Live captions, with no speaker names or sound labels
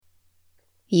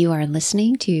You are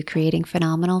listening to Creating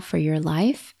Phenomenal for Your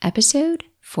Life, episode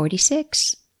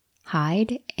 46,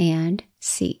 Hide and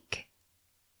Seek.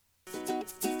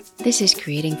 This is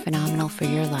Creating Phenomenal for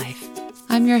Your Life.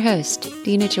 I'm your host,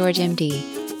 Dina George, MD,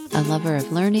 a lover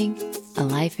of learning, a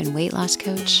life and weight loss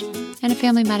coach, and a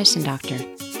family medicine doctor.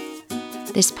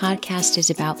 This podcast is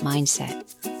about mindset,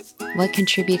 what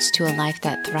contributes to a life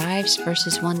that thrives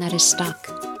versus one that is stuck.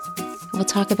 We'll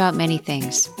talk about many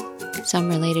things. Some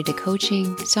related to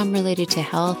coaching, some related to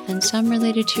health, and some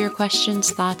related to your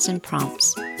questions, thoughts, and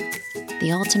prompts.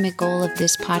 The ultimate goal of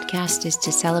this podcast is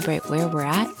to celebrate where we're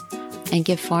at and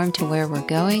give form to where we're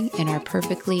going in our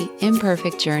perfectly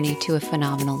imperfect journey to a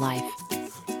phenomenal life.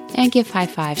 And give high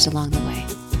fives along the way.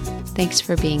 Thanks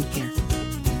for being here.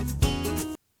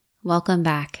 Welcome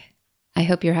back. I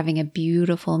hope you're having a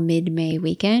beautiful mid-May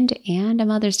weekend and a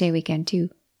Mother's Day weekend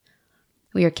too.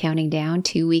 We are counting down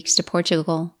 2 weeks to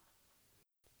Portugal.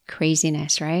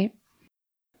 Craziness, right?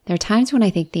 There are times when I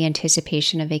think the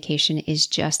anticipation of vacation is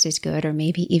just as good or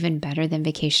maybe even better than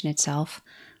vacation itself.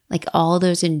 Like all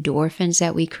those endorphins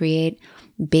that we create,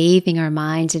 bathing our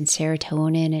minds in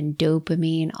serotonin and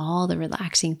dopamine, all the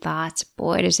relaxing thoughts.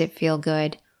 Boy, does it feel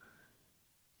good.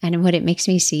 And what it makes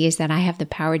me see is that I have the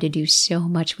power to do so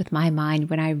much with my mind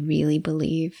when I really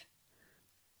believe.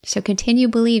 So continue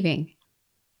believing.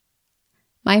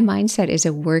 My mindset is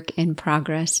a work in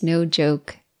progress, no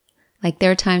joke. Like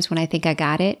there are times when I think I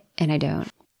got it and I don't.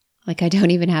 Like I don't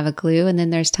even have a clue. And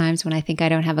then there's times when I think I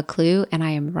don't have a clue and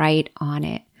I am right on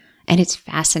it. And it's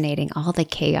fascinating, all the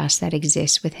chaos that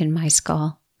exists within my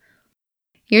skull.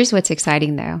 Here's what's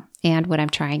exciting though, and what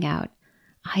I'm trying out.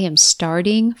 I am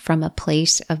starting from a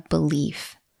place of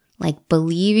belief. Like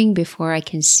believing before I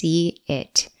can see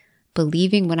it.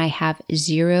 Believing when I have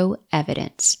zero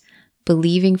evidence.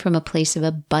 Believing from a place of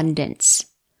abundance.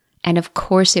 And of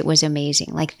course it was amazing.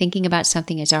 Like thinking about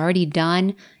something is already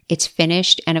done, it's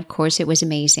finished, and of course it was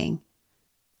amazing.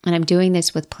 And I'm doing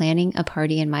this with planning a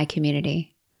party in my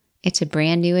community. It's a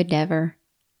brand new endeavor,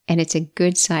 and it's a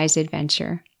good-sized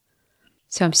adventure.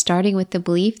 So I'm starting with the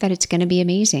belief that it's going to be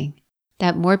amazing,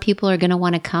 that more people are going to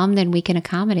want to come than we can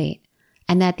accommodate,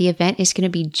 and that the event is going to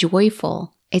be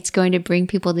joyful. It's going to bring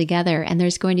people together, and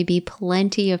there's going to be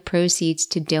plenty of proceeds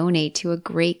to donate to a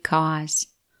great cause.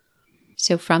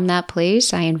 So from that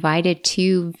place, I invited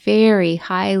 2 very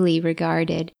highly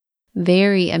regarded,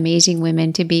 very amazing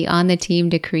women to be on the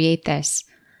team to create this.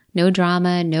 No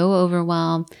drama, no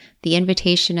overwhelm. The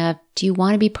invitation of, do you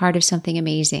want to be part of something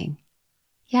amazing?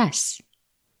 Yes.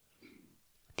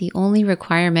 The only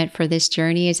requirement for this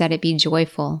journey is that it be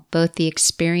joyful, both the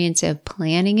experience of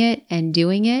planning it and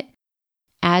doing it,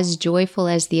 as joyful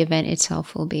as the event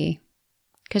itself will be.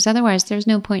 Because otherwise, there's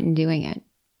no point in doing it.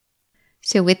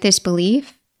 So with this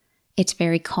belief, it's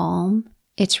very calm,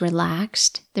 it's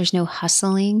relaxed, there's no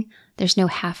hustling, there's no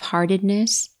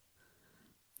half-heartedness,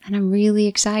 and I'm really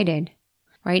excited.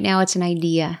 Right now it's an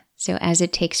idea, so as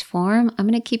it takes form, I'm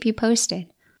going to keep you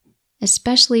posted.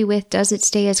 Especially with, does it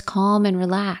stay as calm and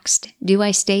relaxed? Do I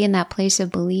stay in that place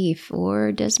of belief,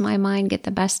 or does my mind get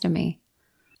the best of me?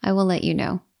 I will let you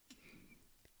know.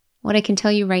 What I can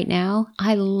tell you right now,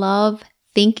 I love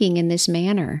thinking in this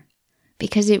manner.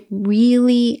 Because it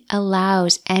really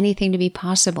allows anything to be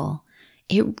possible.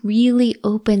 It really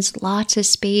opens lots of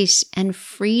space and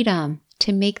freedom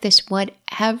to make this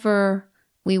whatever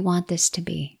we want this to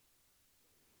be.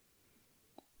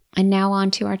 And now on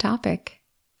to our topic,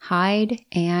 hide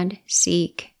and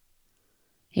seek.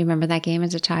 You remember that game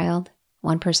as a child?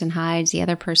 One person hides, the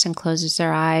other person closes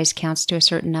their eyes, counts to a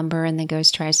certain number, and then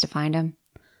tries to find them.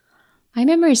 My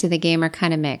memories of the game are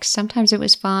kind of mixed. Sometimes it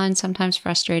was fun, sometimes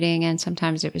frustrating, and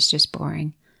sometimes it was just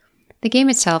boring. The game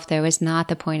itself, though, is not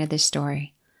the point of this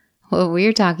story. What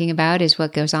we're talking about is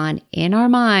what goes on in our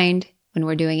mind when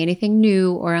we're doing anything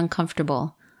new or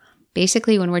uncomfortable.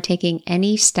 Basically, when we're taking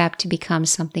any step to become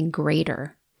something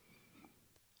greater.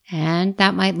 And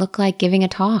that might look like giving a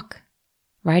talk,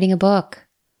 writing a book,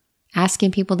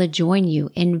 asking people to join you,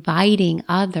 inviting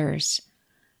others,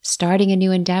 starting a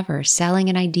new endeavor, selling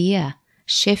an idea,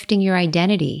 shifting your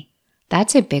identity.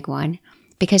 That's a big one,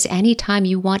 because anytime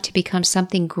you want to become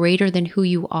something greater than who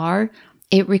you are,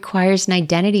 it requires an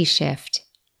identity shift.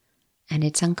 And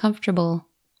it's uncomfortable.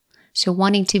 So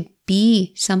wanting to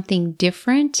be something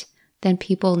different than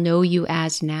people know you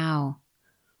as now.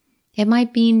 It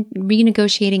might mean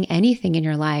renegotiating anything in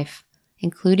your life,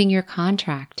 including your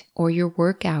contract or your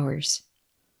work hours.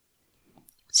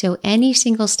 So any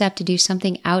single step to do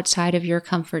something outside of your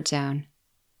comfort zone.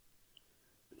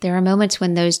 There are moments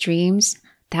when those dreams,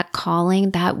 that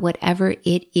calling, that whatever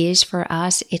it is for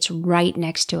us, it's right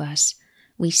next to us.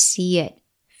 We see it,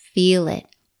 feel it,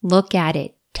 Look at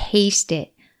it, taste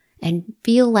it, and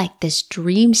feel like this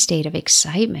dream state of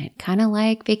excitement, kind of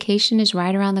like vacation is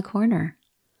right around the corner.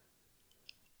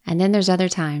 And then there's other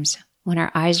times when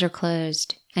our eyes are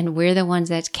closed and we're the ones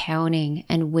that's counting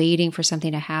and waiting for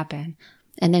something to happen,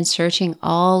 and then searching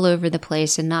all over the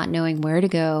place and not knowing where to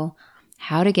go,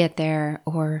 how to get there,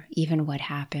 or even what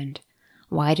happened.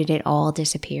 Why did it all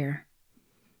disappear?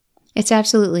 It's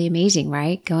absolutely amazing,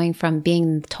 right? Going from being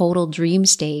in total dream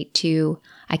state to,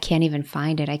 I can't even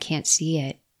find it, I can't see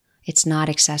it. It's not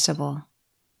accessible.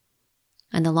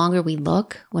 And the longer we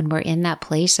look when we're in that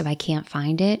place of I can't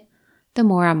find it, the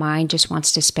more our mind just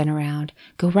wants to spin around.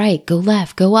 Go right, go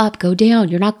left, go up, go down.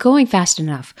 You're not going fast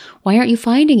enough. Why aren't you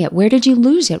finding it? Where did you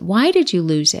lose it? Why did you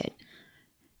lose it?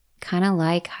 Kind of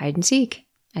like hide and seek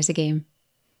as a game.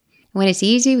 When it's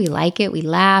easy, we like it, we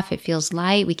laugh, it feels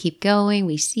light, we keep going,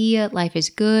 we see it, life is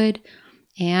good.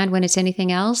 And when it's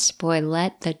anything else, boy,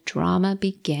 let the drama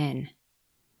begin.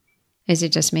 Is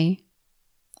it just me?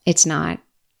 It's not.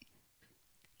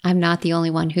 I'm not the only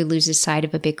one who loses sight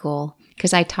of a big goal,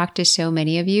 because I talk to so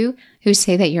many of you who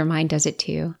say that your mind does it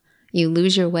too. You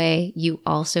lose your way, you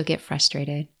also get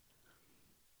frustrated.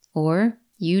 Or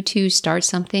you too start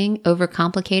something,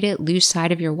 overcomplicate it, lose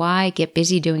sight of your why, get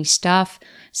busy doing stuff,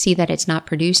 see that it's not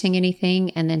producing anything,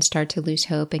 and then start to lose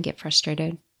hope and get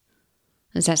frustrated.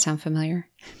 Does that sound familiar?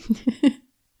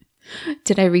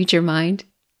 Did I read your mind?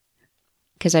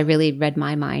 Because I really read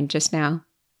my mind just now.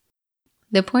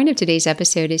 The point of today's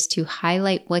episode is to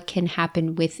highlight what can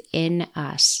happen within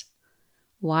us,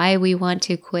 why we want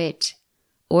to quit,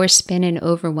 or spin in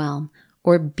overwhelm,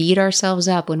 or beat ourselves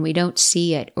up when we don't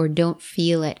see it, or don't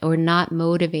feel it, or not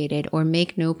motivated, or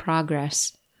make no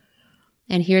progress.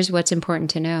 And here's what's important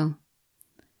to know.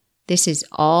 This is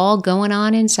all going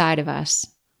on inside of us.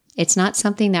 It's not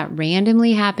something that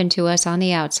randomly happened to us on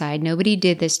the outside. Nobody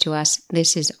did this to us.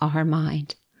 This is our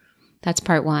mind. That's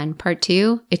part one. Part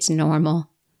two, it's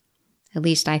normal. At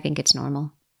least I think it's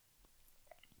normal.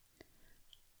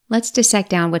 Let's dissect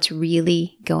down what's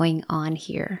really going on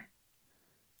here.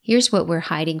 Here's what we're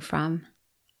hiding from.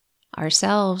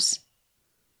 Ourselves,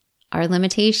 our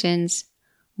limitations,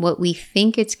 what we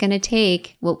think it's going to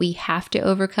take, what we have to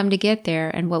overcome to get there,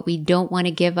 and what we don't want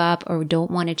to give up or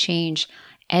don't want to change,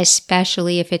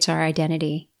 especially if it's our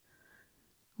identity.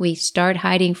 We start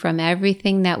hiding from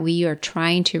everything that we are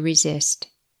trying to resist.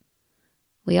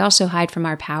 We also hide from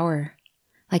our power.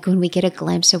 Like when we get a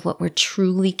glimpse of what we're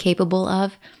truly capable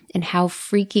of and how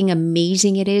freaking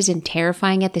amazing it is and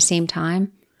terrifying at the same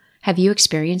time. Have you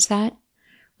experienced that?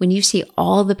 When you see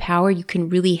all the power you can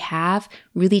really have,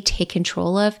 really take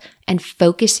control of, and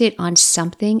focus it on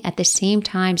something at the same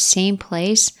time, same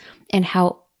place, and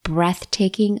how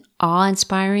breathtaking,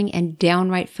 awe-inspiring, and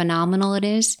downright phenomenal it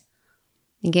is,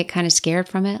 and get kind of scared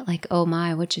from it, like, oh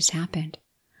my, what just happened?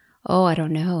 Oh, I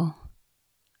don't know.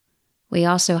 We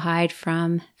also hide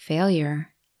from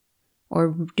failure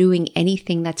or doing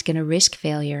anything that's going to risk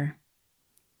failure.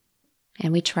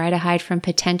 And we try to hide from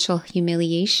potential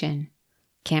humiliation.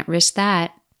 Can't risk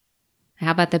that.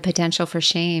 How about the potential for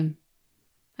shame?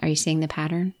 Are you seeing the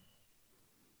pattern?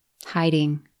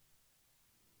 Hiding.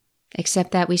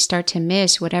 Except that we start to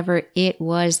miss whatever it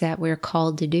was that we're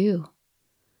called to do.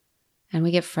 And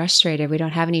we get frustrated. We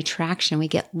don't have any traction. We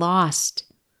get lost.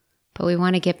 But we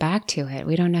want to get back to it.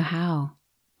 We don't know how.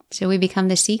 So we become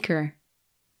the seeker.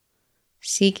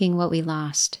 Seeking what we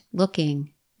lost.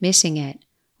 Looking. Missing it.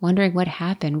 Wondering what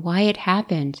happened. Why it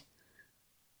happened.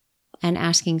 And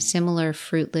asking similar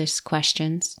fruitless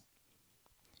questions.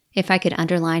 If I could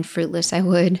underline fruitless, I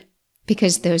would.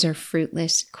 Because those are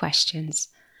fruitless questions.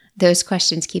 Those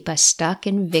questions keep us stuck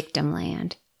in victim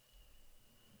land.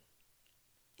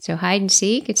 So hide and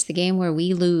seek, it's the game where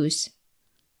we lose.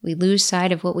 We lose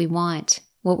sight of what we want,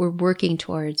 what we're working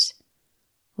towards.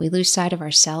 We lose sight of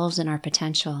ourselves and our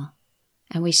potential.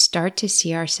 And we start to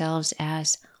see ourselves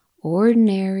as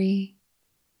ordinary.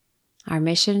 Our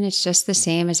mission is just the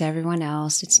same as everyone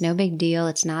else. It's no big deal.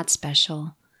 It's not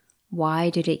special. Why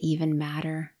did it even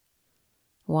matter?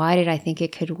 Why did I think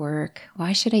it could work?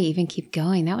 Why should I even keep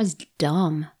going? That was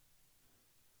dumb.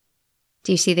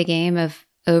 Do you see the game of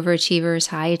overachievers,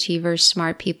 high achievers,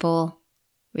 smart people,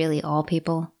 really all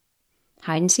people?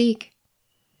 Hide and seek.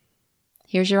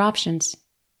 Here's your options.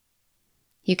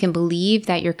 You can believe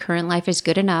that your current life is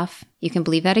good enough. You can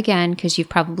believe that again because you've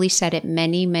probably said it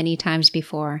many, many times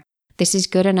before. This is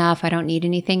good enough. I don't need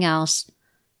anything else.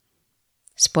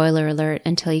 Spoiler alert,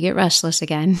 until you get restless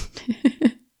again.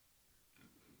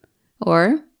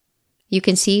 Or you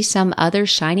can see some other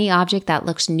shiny object that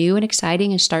looks new and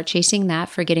exciting and start chasing that,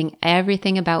 forgetting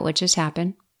everything about what just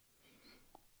happened.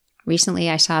 Recently,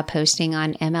 I saw a posting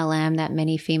on MLM that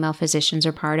many female physicians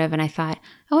are part of, and I thought,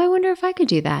 oh, I wonder if I could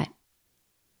do that.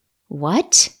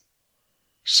 What?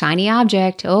 Shiny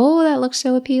object. Oh, that looks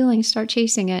so appealing. Start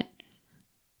chasing it.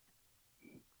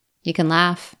 You can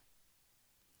laugh.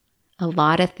 A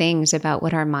lot of things about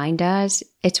what our mind does,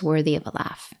 it's worthy of a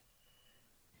laugh.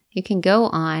 You can go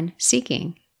on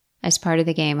seeking as part of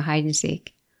the game, hide and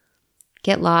seek.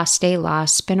 Get lost, stay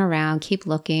lost, spin around, keep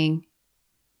looking.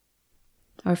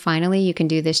 Or finally, you can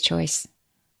do this choice.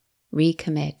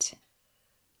 Recommit.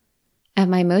 At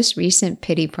my most recent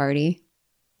pity party,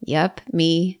 yep,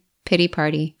 me, pity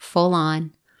party, full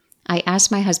on, I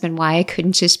asked my husband why I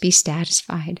couldn't just be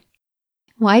satisfied.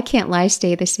 Why can't life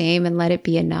stay the same and let it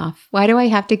be enough? Why do I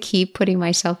have to keep putting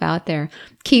myself out there?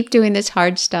 Keep doing this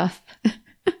hard stuff?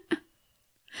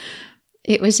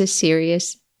 It was a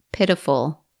serious,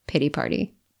 pitiful pity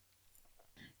party.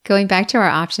 Going back to our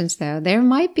options though, there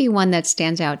might be one that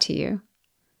stands out to you.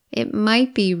 It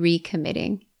might be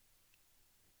recommitting.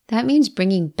 That means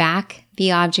bringing back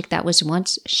the object that was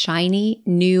once shiny,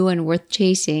 new, and worth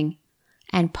chasing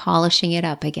and polishing it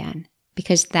up again,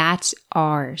 because that's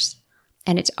ours.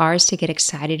 And it's ours to get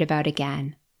excited about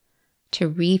again, to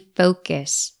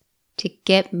refocus, to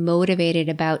get motivated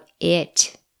about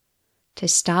it, to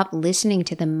stop listening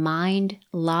to the mind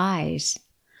lies.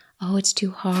 Oh, it's too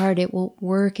hard. It won't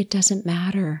work. It doesn't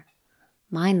matter.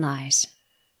 Mind lies.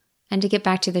 And to get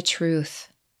back to the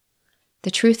truth.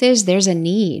 The truth is there's a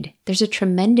need. There's a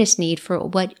tremendous need for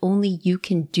what only you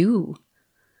can do.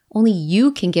 Only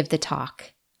you can give the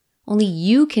talk. Only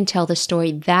you can tell the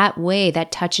story that way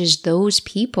that touches those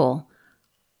people.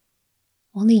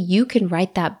 Only you can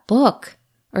write that book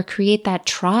or create that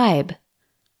tribe.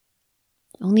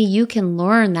 Only you can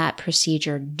learn that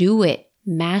procedure, do it,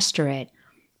 master it.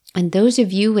 And those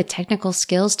of you with technical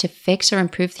skills to fix or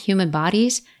improve the human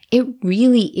bodies, it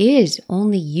really is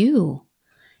only you.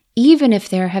 Even if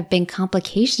there have been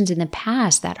complications in the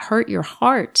past that hurt your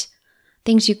heart,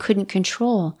 things you couldn't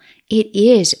control, it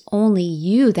is only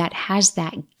you that has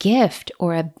that gift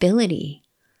or ability.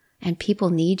 And people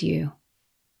need you.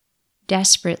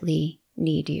 Desperately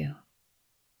need you.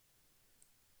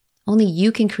 Only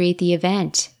you can create the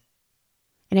event.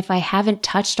 And if I haven't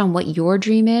touched on what your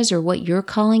dream is or what your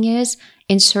calling is,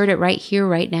 insert it right here,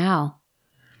 right now.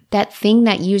 That thing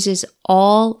that uses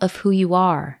all of who you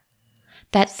are.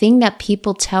 That thing that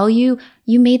people tell you,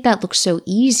 you made that look so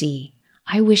easy.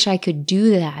 I wish I could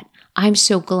do that. I'm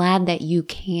so glad that you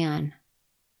can.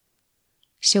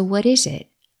 So what is it?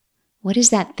 What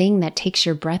is that thing that takes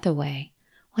your breath away?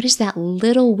 What is that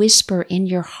little whisper in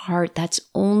your heart that's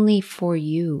only for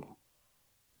you?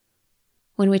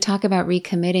 When we talk about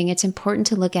recommitting, it's important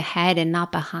to look ahead and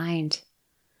not behind.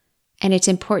 And it's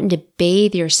important to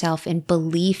bathe yourself in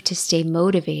belief to stay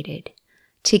motivated,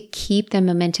 to keep the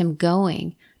momentum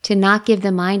going, to not give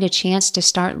the mind a chance to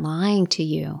start lying to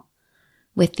you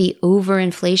with the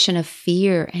overinflation of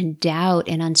fear and doubt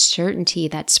and uncertainty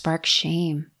that sparks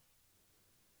shame.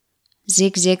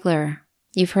 Zig Ziglar,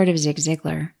 you've heard of Zig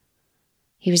Ziglar.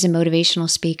 He was a motivational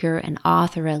speaker, an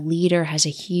author, a leader, has a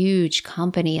huge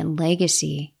company and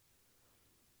legacy.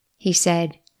 He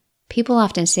said, people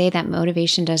often say that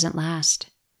motivation doesn't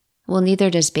last. Well, neither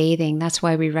does bathing. That's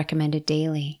why we recommend it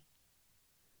daily.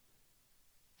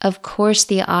 Of course,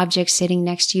 the object sitting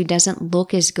next to you doesn't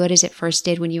look as good as it first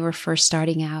did when you were first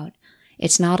starting out.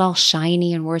 It's not all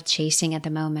shiny and worth chasing at the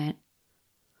moment.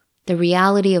 The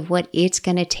reality of what it's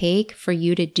going to take for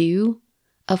you to do,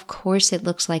 of course it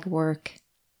looks like work.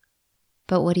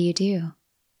 But what do?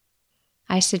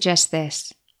 I suggest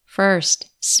this. First,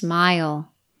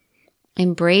 smile.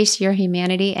 Embrace your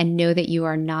humanity and know that you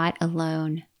are not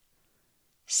alone.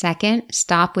 Second,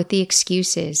 stop with the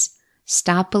excuses.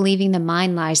 Stop believing the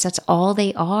mind lies. That's all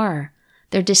they are.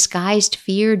 They're disguised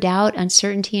fear, doubt,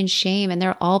 uncertainty, and shame, and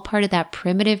they're all part of that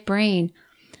primitive brain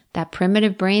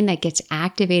that gets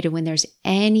activated when there's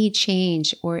any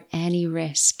change or any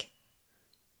risk.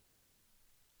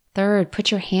 Third,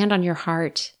 put your hand on your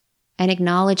heart and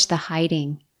acknowledge the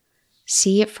hiding.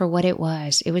 See it for what it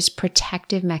was. It was a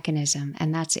protective mechanism,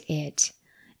 and that's it.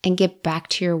 And get back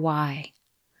to your why.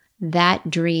 That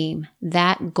dream,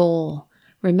 that goal.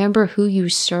 Remember who you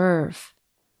serve.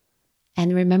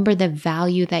 And remember the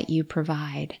value that you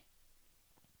provide.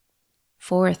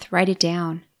 Fourth, write it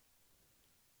down.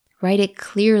 Write it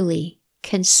clearly,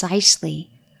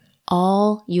 concisely,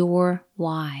 all your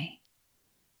why.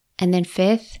 And then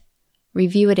fifth,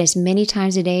 review it as many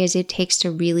times a day as it takes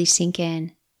to really sink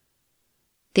in.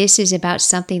 This is about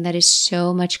something that is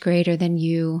so much greater than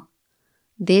you.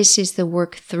 This is the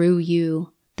work through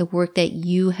you, the work that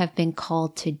you have been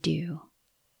called to do.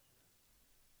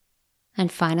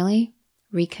 And finally,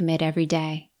 recommit every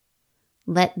day.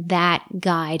 Let that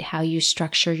guide how you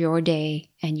structure your day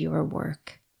and your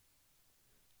work.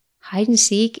 Hide and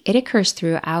seek, it occurs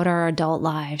throughout our adult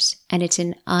lives, and it's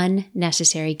an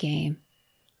unnecessary game.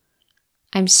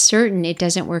 I'm certain it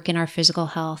doesn't work in our physical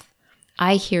health.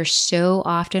 I hear so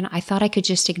often, I thought I could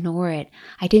just ignore it.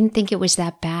 I didn't think it was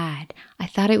that bad. I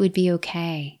thought it would be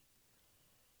okay.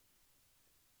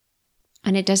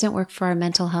 And it doesn't work for our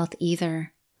mental health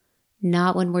either.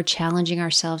 Not when we're challenging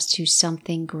ourselves to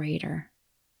something greater.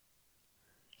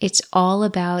 It's all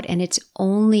about, and it's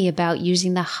only about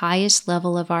using the highest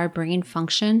level of our brain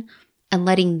function and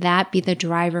letting that be the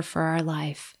driver for our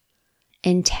life,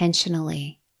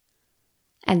 intentionally.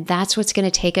 And that's what's going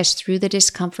to take us through the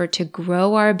discomfort to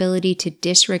grow our ability to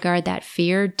disregard that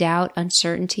fear, doubt,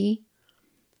 uncertainty.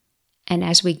 And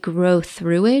as we grow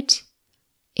through it,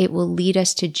 it will lead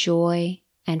us to joy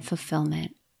and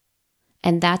fulfillment.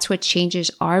 And that's what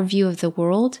changes our view of the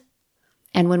world.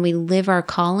 And when we live our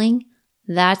calling,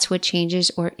 that's what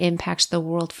changes or impacts the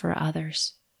world for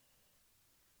others.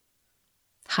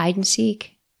 Hide and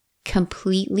seek,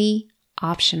 completely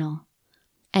optional.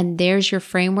 And there's your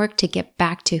framework to get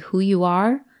back to who you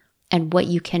are and what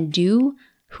you can do,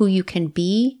 who you can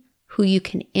be, who you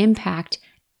can impact,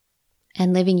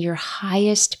 and living your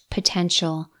highest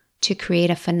potential to create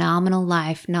a phenomenal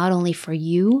life, not only for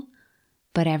you,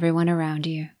 but everyone around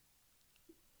you.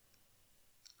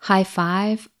 High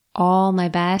five, all my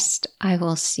best. I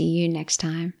will see you next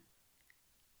time.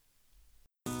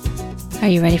 Are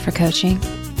you ready for coaching?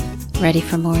 Ready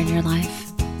for more in your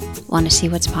life? Want to see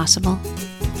what's possible?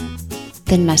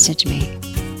 Then message me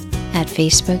at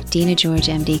Facebook, Dina George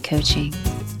MD Coaching.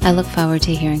 I look forward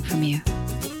to hearing from you.